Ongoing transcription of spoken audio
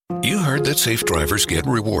heard that safe drivers get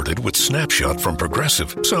rewarded with Snapshot from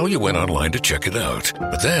Progressive, so you went online to check it out.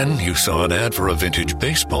 But then you saw an ad for a vintage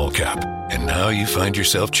baseball cap, and now you find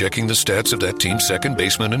yourself checking the stats of that team's second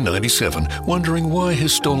baseman in '97, wondering why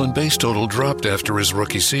his stolen base total dropped after his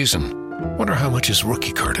rookie season. Wonder how much his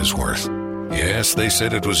rookie card is worth. Yes, they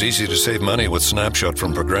said it was easy to save money with Snapshot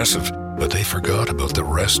from Progressive, but they forgot about the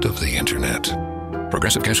rest of the internet.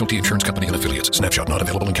 Progressive Casualty Insurance Company and Affiliates. Snapshot not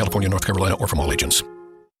available in California, North Carolina, or from all agents.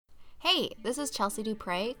 Hey, this is Chelsea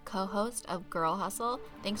Dupre, co-host of Girl Hustle.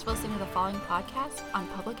 Thanks for listening to the following podcast on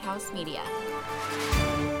Public House Media.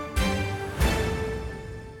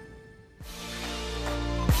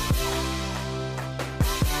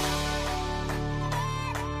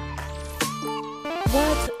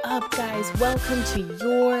 What's up, guys? Welcome to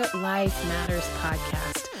Your Life Matters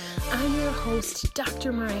podcast. I'm your host,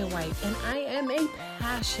 Dr. Mariah White, and I am a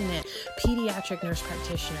passionate pediatric nurse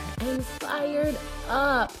practitioner and fired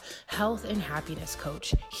up health and happiness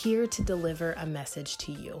coach, here to deliver a message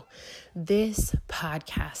to you. This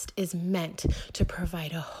podcast is meant to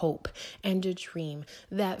provide a hope and a dream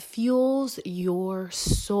that fuels your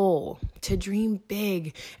soul to dream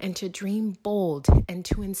big and to dream bold and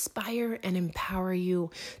to inspire and empower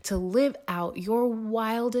you to live out your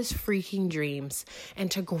wildest freaking dreams and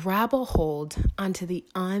to grab a hold onto the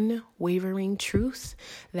unwavering truth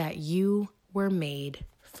that you were made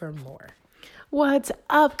for more. What's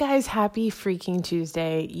up, guys? Happy freaking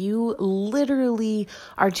Tuesday. You literally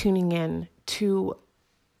are tuning in to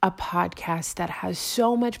a podcast that has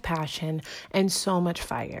so much passion and so much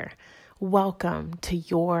fire. Welcome to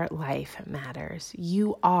Your Life Matters.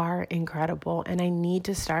 You are incredible, and I need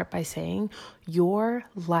to start by saying your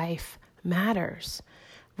life matters.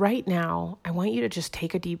 Right now, I want you to just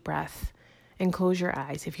take a deep breath and close your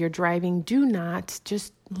eyes. If you're driving, do not,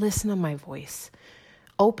 just listen to my voice.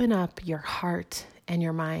 Open up your heart and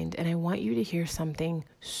your mind, and I want you to hear something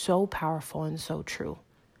so powerful and so true.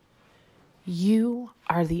 You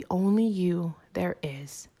are the only you there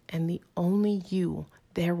is, and the only you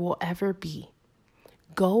there will ever be.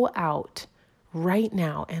 Go out right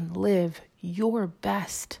now and live your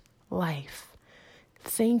best life.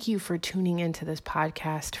 Thank you for tuning into this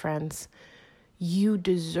podcast, friends. You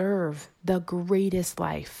deserve the greatest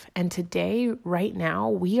life. And today, right now,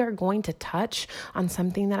 we are going to touch on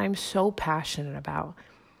something that I'm so passionate about.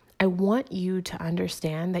 I want you to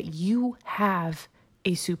understand that you have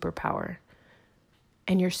a superpower.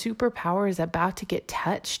 And your superpower is about to get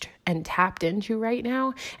touched and tapped into right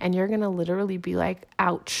now. And you're going to literally be like,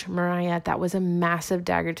 ouch, Mariah, that was a massive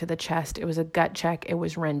dagger to the chest. It was a gut check. It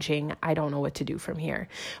was wrenching. I don't know what to do from here.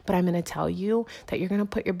 But I'm going to tell you that you're going to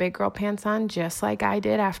put your big girl pants on just like I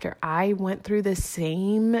did after I went through the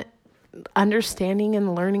same understanding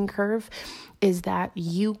and learning curve, is that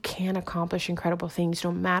you can accomplish incredible things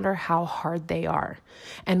no matter how hard they are.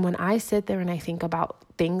 And when I sit there and I think about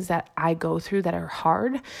things that I go through that are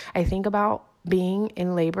hard, I think about being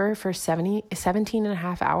in labor for 17 and a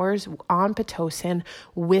half hours on Pitocin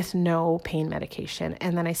with no pain medication.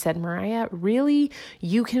 And then I said, Mariah, really,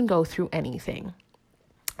 you can go through anything.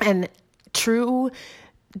 And true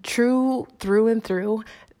through and through,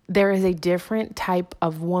 there is a different type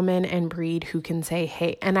of woman and breed who can say,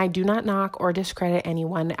 hey, and I do not knock or discredit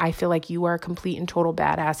anyone. I feel like you are a complete and total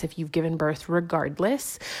badass if you've given birth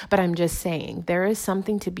regardless. But I'm just saying there is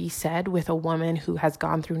something to be said with a woman who has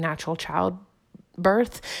gone through natural childbirth,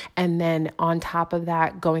 and then on top of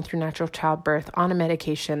that, going through natural childbirth on a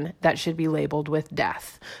medication that should be labeled with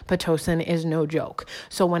death. Pitocin is no joke.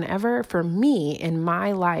 So whenever, for me, in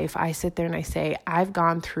my life, I sit there and I say, I've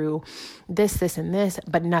gone through this, and this,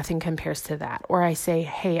 but nothing compares to that. Or I say,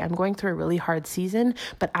 hey, I'm going through a really hard season,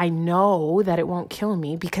 but I know that it won't kill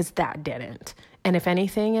me because that didn't. And if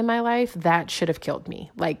anything in my life, that should have killed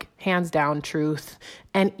me, like hands down, truth.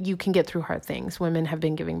 And you can get through hard things. Women have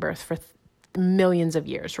been giving birth for millions of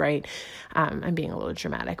years, right? I'm being a little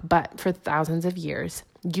dramatic, but for thousands of years,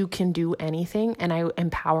 you can do anything. And I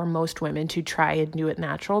empower most women to try and do it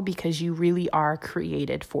natural because you really are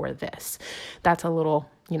created for this. That's a little,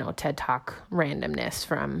 TED Talk randomness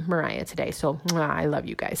from Mariah today. So I love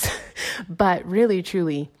you guys. But really,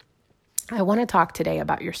 truly, I want to talk today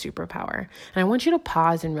about your superpower, and I want you to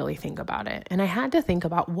pause and really think about it. And I had to think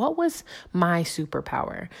about what was my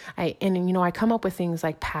superpower. I come up with things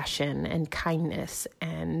like passion and kindness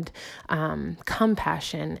and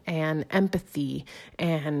compassion and empathy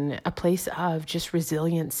and a place of just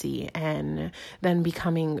resiliency, and then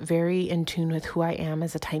becoming very in tune with who I am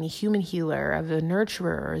as a tiny human healer, of a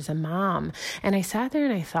nurturer, as a mom. And I sat there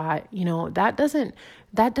and I thought, that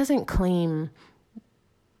doesn't claim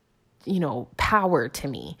power to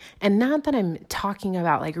me. And not that I'm talking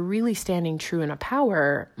about like really standing true in a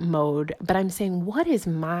power mode, but I'm saying, what is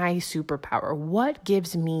my superpower? What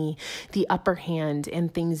gives me the upper hand in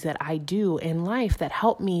things that I do in life that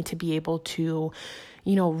help me to be able to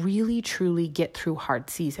really truly get through hard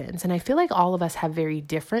seasons? And I feel like all of us have very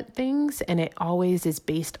different things, and it always is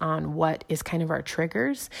based on what is kind of our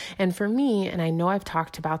triggers. And for me, and I know I've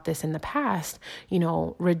talked about this in the past,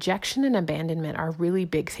 rejection and abandonment are really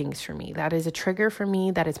big things for me. That is a trigger for me.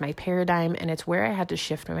 That is my paradigm, and it's where I had to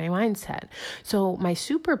shift my mindset. So my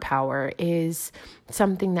superpower is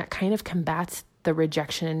something that kind of combats the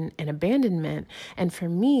rejection and abandonment. And for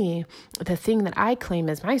me, the thing that I claim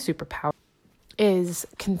as my superpower is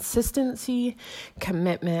consistency,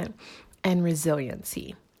 commitment, and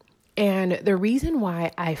resiliency. And the reason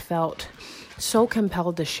why I felt so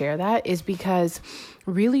compelled to share that is because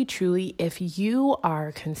really, truly, if you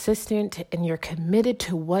are consistent and you're committed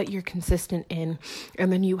to what you're consistent in,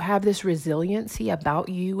 and then you have this resiliency about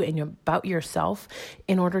you and about yourself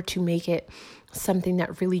in order to make it something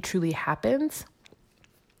that really, truly happens,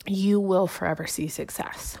 you will forever see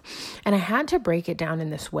success. And I had to break it down in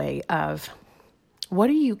this way of, what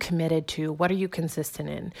are you committed to? What are you consistent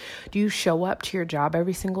in? Do you show up to your job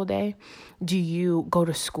every single day? Do you go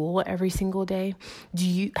to school every single day? Do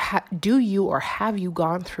you or have you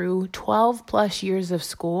gone through 12 plus years of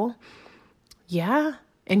school? Yeah.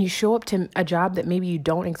 And you show up to a job that maybe you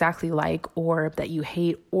don't exactly like, or that you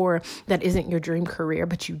hate, or that isn't your dream career,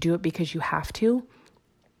 but you do it because you have to.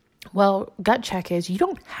 Well, gut check is you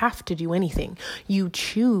don't have to do anything. You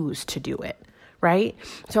choose to do it. Right?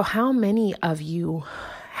 So how many of you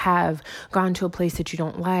have gone to a place that you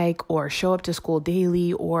don't like, or show up to school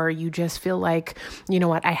daily, or you just feel like,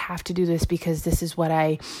 I have to do this because this is what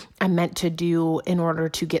I'm meant to do in order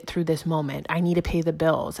to get through this moment. I need to pay the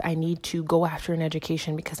bills. I need to go after an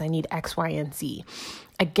education because I need X, Y, and Z.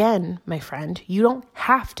 Again, my friend, you don't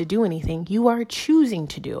have to do anything. You are choosing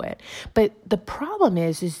to do it. But the problem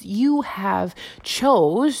is you have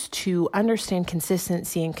chose to understand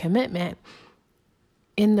consistency and commitment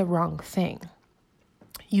in the wrong thing.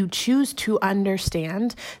 You choose to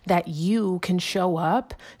understand that you can show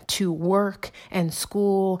up to work and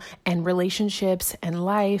school and relationships and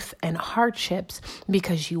life and hardships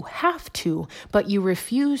because you have to, but you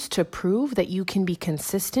refuse to prove that you can be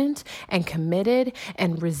consistent and committed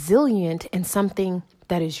and resilient in something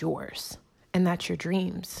that is yours, and that's your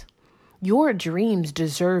dreams. Your dreams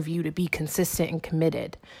deserve you to be consistent and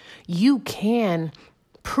committed. You can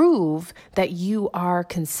prove that you are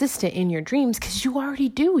consistent in your dreams because you already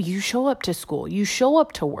do. You show up to school, you show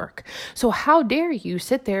up to work. So how dare you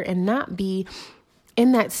sit there and not be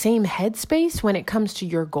in that same headspace when it comes to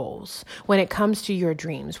your goals, when it comes to your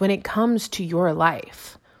dreams, when it comes to your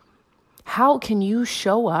life? How can you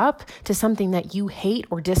show up to something that you hate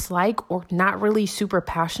or dislike or not really super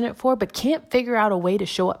passionate for, but can't figure out a way to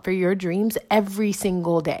show up for your dreams every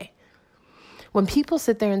single day? When people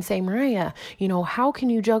sit there and say, Mariah, how can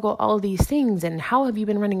you juggle all of these things? And how have you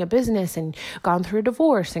been running a business and gone through a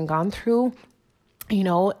divorce and gone through,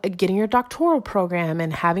 getting your doctoral program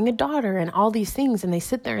and having a daughter and all these things? And they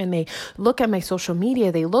sit there and they look at my social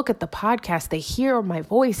media, they look at the podcast, they hear my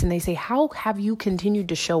voice, and they say, how have you continued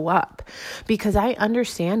to show up? Because I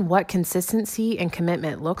understand what consistency and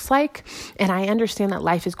commitment looks like. And I understand that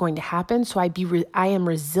life is going to happen. So I am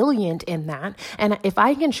resilient in that. And if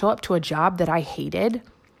I can show up to a job that I hated,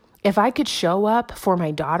 if I could show up for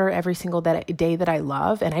my daughter every single day that I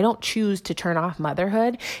love, and I don't choose to turn off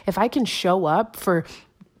motherhood, if I can show up for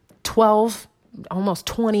 12, almost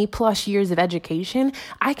 20 plus years of education,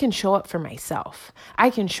 I can show up for myself.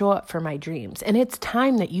 I can show up for my dreams. And it's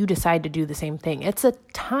time that you decide to do the same thing. It's a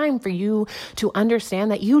time for you to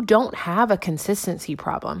understand that you don't have a consistency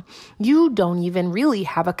problem. You don't even really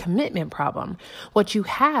have a commitment problem. What you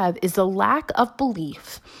have is a lack of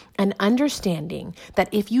belief and understanding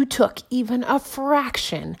that if you took even a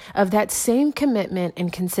fraction of that same commitment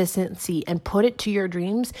and consistency and put it to your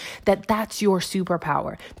dreams, that's your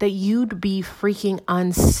superpower, that you'd be freaking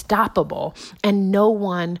unstoppable and no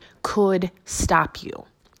one could stop you.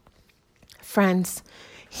 Friends,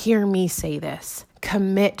 hear me say this.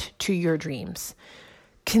 Commit to your dreams.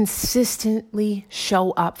 Consistently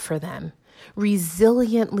show up for them.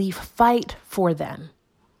 Resiliently fight for them.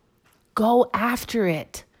 Go after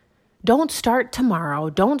it. Don't start tomorrow.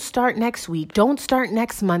 Don't start next week. Don't start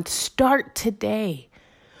next month. Start today.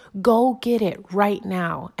 Go get it right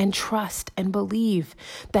now and trust and believe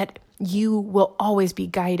that you will always be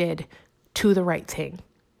guided to the right thing.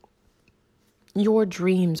 Your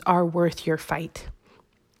dreams are worth your fight.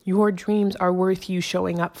 Your dreams are worth you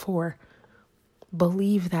showing up for.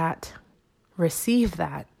 Believe that, receive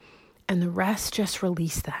that, and the rest, just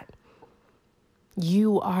release that.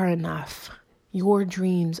 You are enough. Your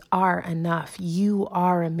dreams are enough. You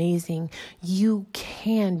are amazing. You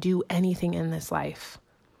can do anything in this life.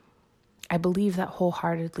 I believe that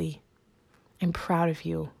wholeheartedly. I'm proud of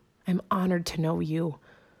you. I'm honored to know you.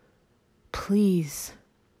 Please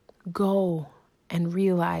go and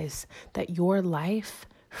realize that your life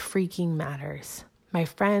freaking matters. My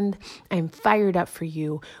friend, I'm fired up for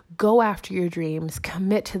you. Go after your dreams,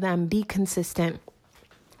 commit to them, be consistent,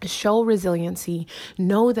 show resiliency,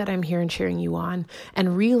 know that I'm here and cheering you on,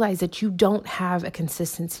 and realize that you don't have a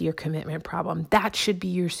consistency or commitment problem. That should be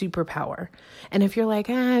your superpower. And if you're like,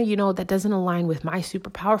 that doesn't align with my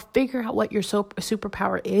superpower, figure out what your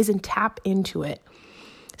superpower is and tap into it.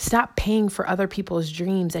 Stop paying for other people's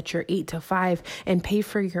dreams at your 8 to 5 and pay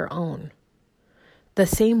for your own. The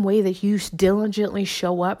same way that you diligently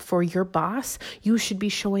show up for your boss, you should be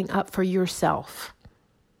showing up for yourself.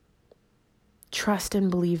 Trust and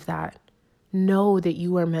believe that. Know that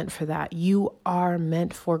you are meant for that. You are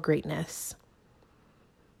meant for greatness.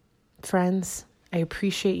 Friends, I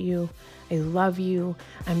appreciate you. I love you.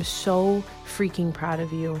 I'm so freaking proud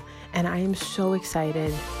of you. And I am so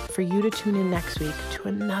excited for you to tune in next week to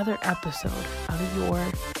another episode of Your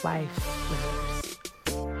Life Matters.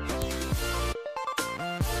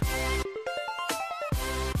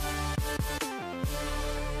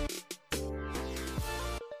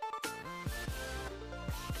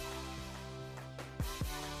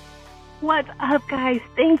 What's up, guys?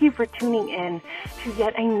 Thank you for tuning in to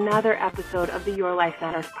yet another episode of the Your Life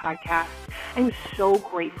Matters podcast. I'm so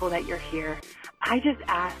grateful that you're here. I just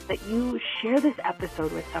ask that you share this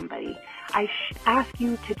episode with somebody. I ask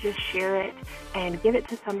you to just share it and give it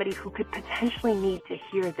to somebody who could potentially need to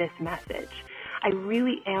hear this message. I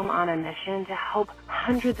really am on a mission to help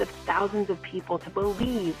hundreds of thousands of people to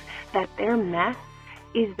believe that their mess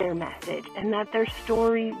is their message and that their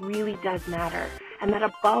story really does matter. And that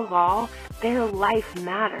above all, their life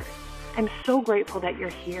matters. I'm so grateful that you're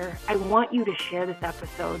here. I want you to share this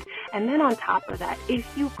episode. And then on top of that, if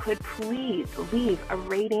you could please leave a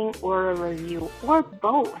rating or a review or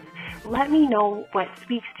both. Let me know what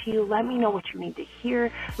speaks to you. Let me know what you need to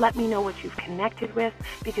hear. Let me know what you've connected with,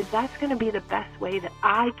 because that's going to be the best way that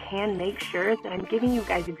I can make sure that I'm giving you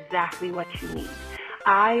guys exactly what you need.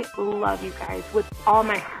 I love you guys with all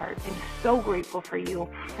my heart. I'm so grateful for you,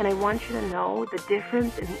 and I want you to know the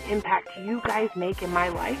difference and the impact you guys make in my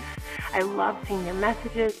life. I love seeing your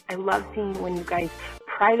messages. I love seeing when you guys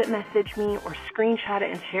private message me or screenshot it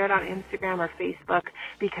and share it on Instagram or Facebook,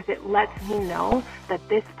 because it lets me know that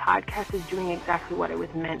this podcast is doing exactly what it was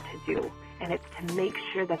meant to do. And it's to make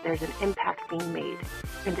sure that there's an impact being made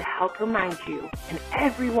and to help remind you and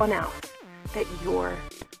everyone else that your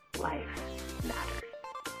life matters.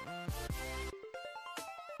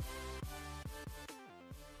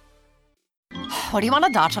 What do you want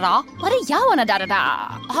to da-da-da? What do y'all want to da-da-da?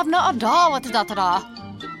 I have no idea what to da-da-da.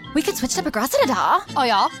 We could switch to Progressa da. Oh,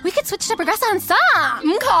 yeah? We could switch to Progressa and sa.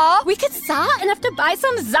 Okay. We could sa and have to buy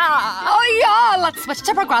some za. Oh, yeah. Let's switch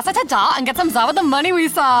to Progressa to da and get some za with the money we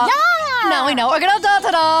saw. Yeah. Now we know we're gonna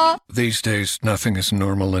da-da-da. These days, nothing is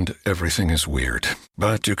normal and everything is weird.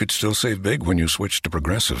 But you could still save big when you switch to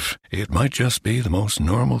Progressive. It might just be the most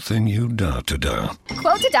normal thing you da-da-da.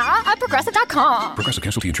 Quote to da at Progressive.com. Progressive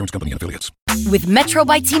Casualty Insurance Company and Affiliates. With Metro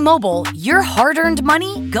by T-Mobile, your hard-earned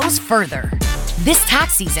money goes further. This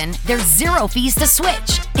tax season, there's zero fees to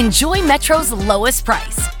switch. Enjoy Metro's lowest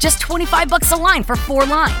price. Just $25 a line for 4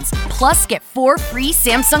 lines. Plus, get 4 free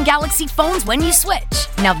Samsung Galaxy phones when you switch.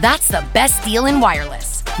 Now that's the best deal in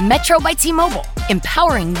wireless. Metro by T-Mobile,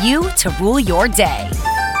 empowering you to rule your day.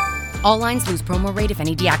 All lines lose promo rate if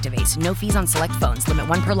any deactivates. No fees on select phones. Limit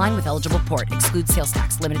 1 per line with eligible port. Excludes sales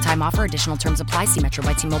tax. Limited time offer. Additional terms apply. See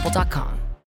metrobytmobile.com.